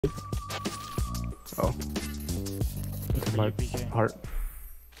Oh. My heart.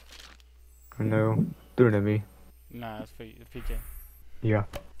 No. Threw it at me. Nah, it's for you, PK. Yeah.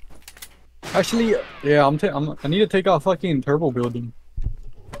 Actually, yeah, I need to take out fucking turbo building.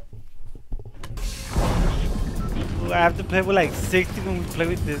 Ooh, I have to play with like 60 when we play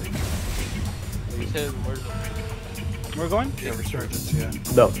with this. You said We're going? Yeah, resurgence, yeah.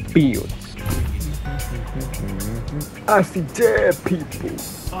 The fields. I see dead people.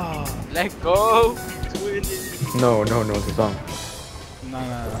 Oh, let go. Twin it. No, it's a song.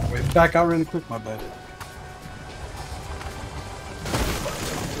 no. Wait, back out really quick, my bad.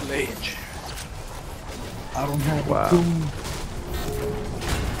 Late. I don't have Wow. a clue.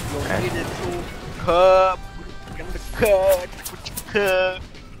 You need it to cup. Get the cut. Put your cup.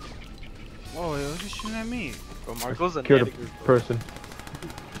 Whoa, yo, just shooting at me. Bro, Marco's a Kill the nigga. person.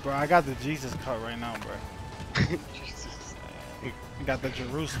 Bro, I got the Jesus cut right now, bro. Jesus. I got the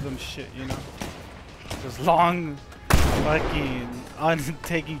Jerusalem shit, you know? This long, fucking,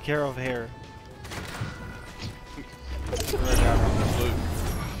 untaken care of hair.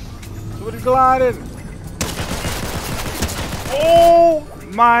 Somebody gliding! Oh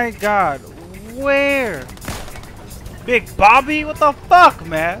my god, where? Big Bobby? What the fuck,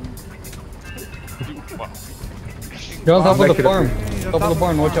 man? You're on top of Make the it up farm. He's on Top of the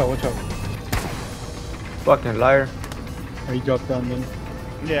barn, watch out, watch out. Fucking liar. Oh, you dropped down then.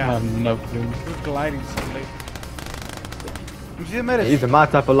 Yeah, Nothing. who's gliding so late? You see the medicine? These are my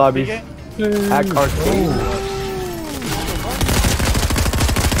type of lobbies. PK? Hack arcade.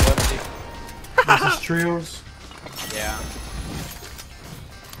 This is trios. Yeah.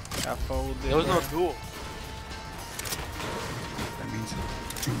 Got folded. There was no duel. That means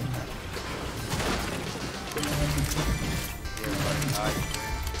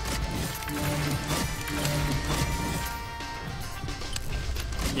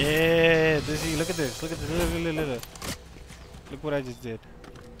Yeah, Dizzy, look at this. Look at this. Look. Look what I just did.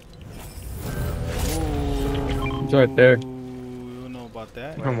 Ooh, It's right there. you don't know about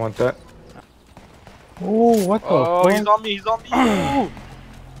that. I don't want that. Oh, what the Oh, fuck? he's on me. He's on me. Ooh.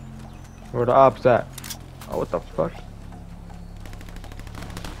 Where the ops at? Oh, what the fuck?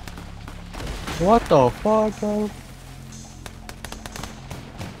 What the fuck, bro?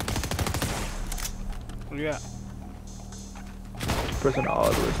 Where you at? Person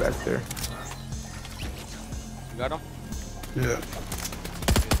all the way back there. You got him? yeah.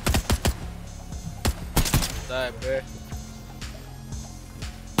 Die, bro.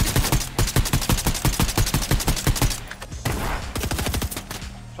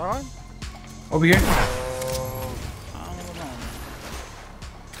 Sorry? Over here. I don't know.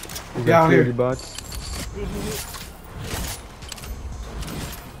 You Yeah, got out clearly here. bots.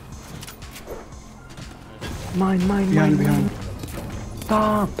 Mine. Behind.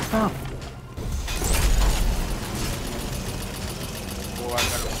 Stop. Oh, I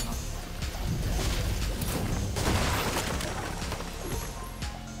got him.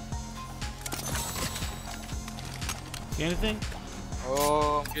 See anything?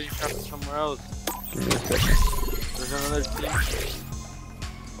 Oh, I'm getting shot from somewhere else. Give me a second. There's another team.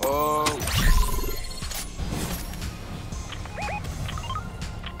 Oh.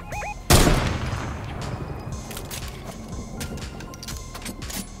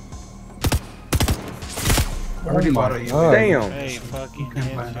 I already Oh bought my it. God. Damn. Hey, fucking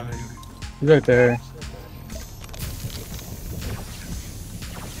Can't buy headshot. another. He's right there.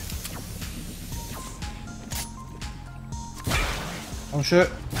 Oh shit.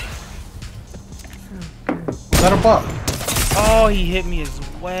 Was that a bot? Oh, he hit me as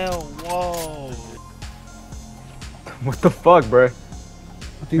well. Whoa. What the fuck, bro? I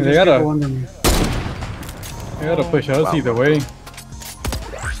think They there's gotta- people under me. You gotta push us wow. either way.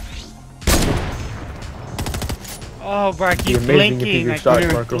 Oh, bro, I keep You're amazing if you blinking. get I shot,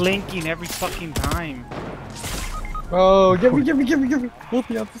 keep Marco. blinking every fucking time. Oh, give me. Both of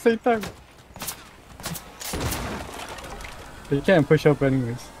you at the same time. You can't push up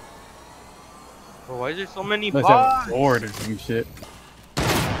anyways. Bro, why is there so many Unless you have bots? a sword or some shit.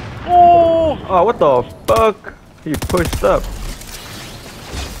 Oh, what the fuck? He pushed up.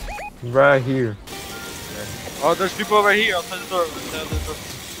 Right here. Oh, there's people over here. Outside the door. Outside the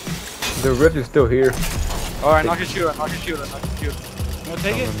door. The rift is still here. Alright, knock his shield. Knock his shield. Knock his shield. You wanna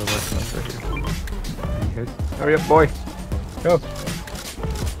take it? Right here. Hurry up, boy. Go.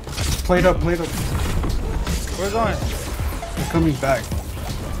 Played up. We're going. They're coming back.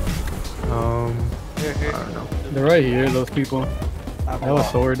 Here, I here. don't know. They're right here, those people. I have I have a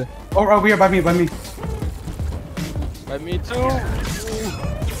sword. Oh, over here by me. By me too.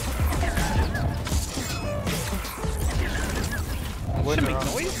 Shit make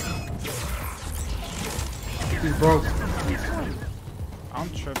noise? He's broke. I'm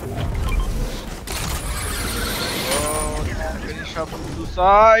tripping. Oh, getting shot from two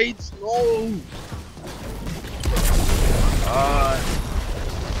sides. No.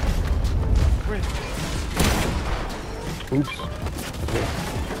 Wait. Oops.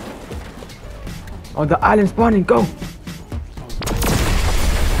 On the island spawning, go!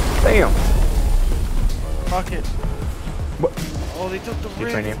 Damn! Fuck it. What? Oh, they took the He's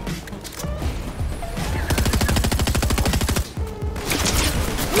ring. right here.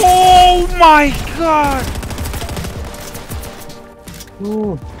 Oh my god!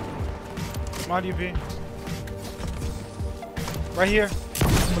 Ooh. How do you be? Right here.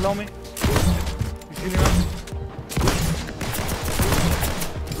 Below me. You see me now?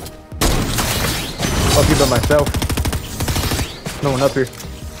 Up here by myself. No one up here.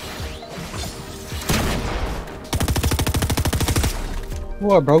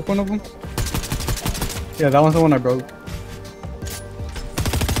 Oh, I broke one of them. Yeah, that one's the one I broke.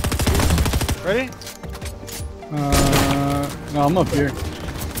 Ready? No, I'm up here.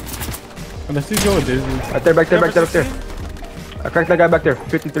 But let's just go with Disney. Right there, back there, back there, back there. 16? I cracked that guy back there.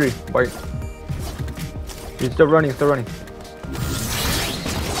 53. White. He's still running, still running.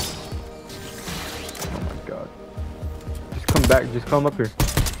 Oh my god. Just come back, just come up here.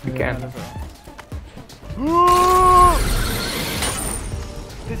 You Yeah, can.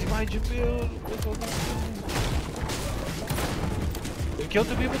 Dizzy, why'd you build? What's all that? You killed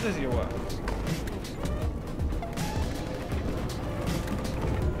the people, Dizzy, or what?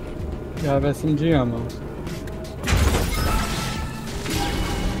 Yeah, I have SMG ammo.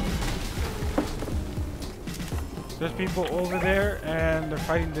 There's people over there, and they're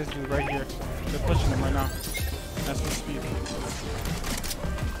fighting this dude right here. They're pushing him right now. That's the speed.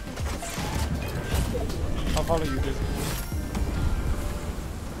 I'll follow you, Dizzy.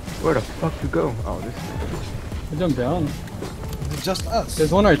 Where the fuck you go? Oh, this is... I jumped down. It's just us.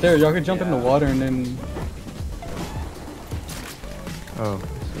 There's one right there. Y'all could jump in the water and then. Oh.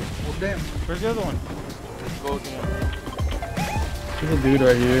 Oh, damn. Where's the other one? Let's go to There's a dude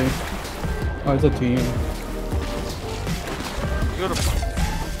right here. Oh, it's a team. beautiful.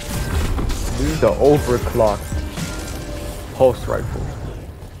 This is the overclock pulse rifle.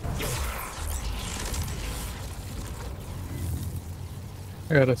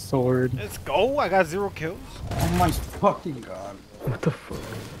 I got a sword. Let's go. I got 0 kills. Oh my fucking god. What the fuck?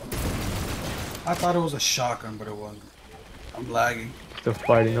 I thought it was a shotgun, but it wasn't. I'm lagging. Still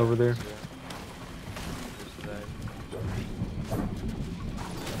fighting over there.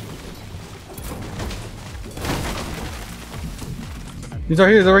 He's right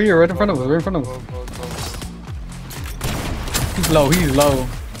here. He's right here. Right in front of us. Right in front of us. He's low. He's low.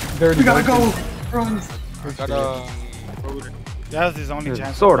 We gotta go! Run! I got a. That was his only There's a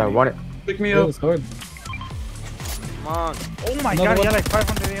chance. sword, I want it. Pick me Yeah, up. the sword. Come on. Oh my Another god, he one. had like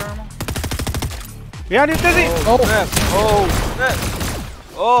 500 AR ammo. Behind you, Dizzy! Oh. Snap. Oh, snap.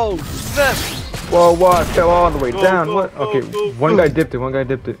 Oh, snap. Whoa, whoa, I fell all the way Go, down. go, What? go, Okay, go, one go. guy dipped it, one guy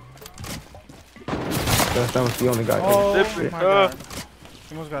dipped it. That was the only guy. Oh Zip my it, god.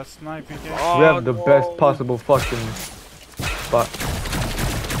 He almost got sniped, PK. We have the no. best possible fucking spot.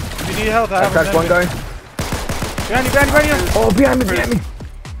 If you need help, I I have cracked a one guy. Behind you, behind you, behind you! Oh, behind me, behind me.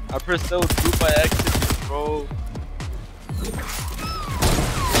 I pressed those group by accident, bro.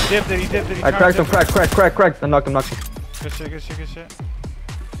 He dipped it, he dipped it. He I tried cracked to him, dip it. crack. I knocked him. Good shit, good shit, good shit.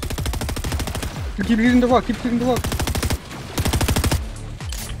 You keep using the rock. Keep using the rock.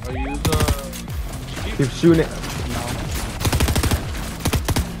 I use Keep shooting it.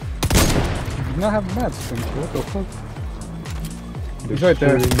 You do not have mats. What the fuck? They're He's right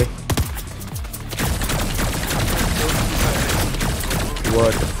there. shooting me.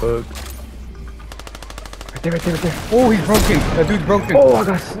 What the fuck? Right there. Oh, he's broken. That dude's broken. Oh, I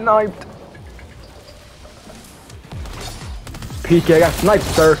got sniped. PK, I got sniped,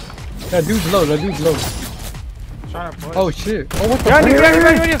 sir. That dude's low. That dude's low. Trying to push. Oh shit. Oh, what the Behind you, fuck? behind you,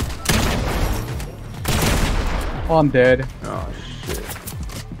 behind you! Oh, I'm dead. Oh shit.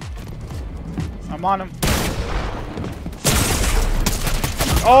 I'm on him.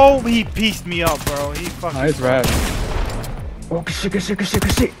 Oh, he pieced me up, bro. He fucking. Nice rat. Oh, good shit.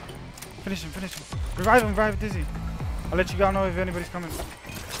 Finish him. Revive Dizzy. I'll let you guys know if anybody's coming.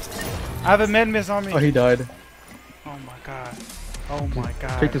 I have a med miss on me. Oh, he died. Oh my god. Oh my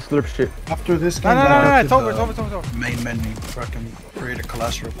god. Take the slurp shit. After this No, game, no, back it's to over, the it's over. Main menu. Fucking create a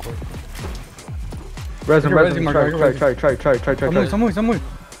class real quick. Resin, Here, resin, try. Mark, Someone.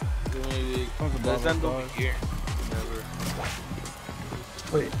 Let's end over here.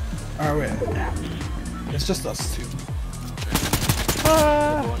 Wait. Alright, wait. It's just us two.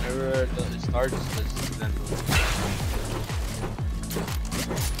 Whenever it starts, just then.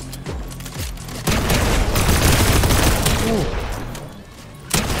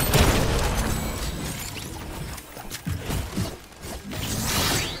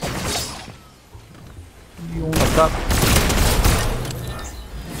 What's up?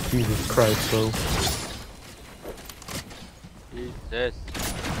 Jesus Christ, bro. Jesus.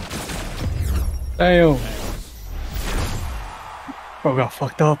 Damn. Bro got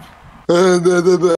fucked up.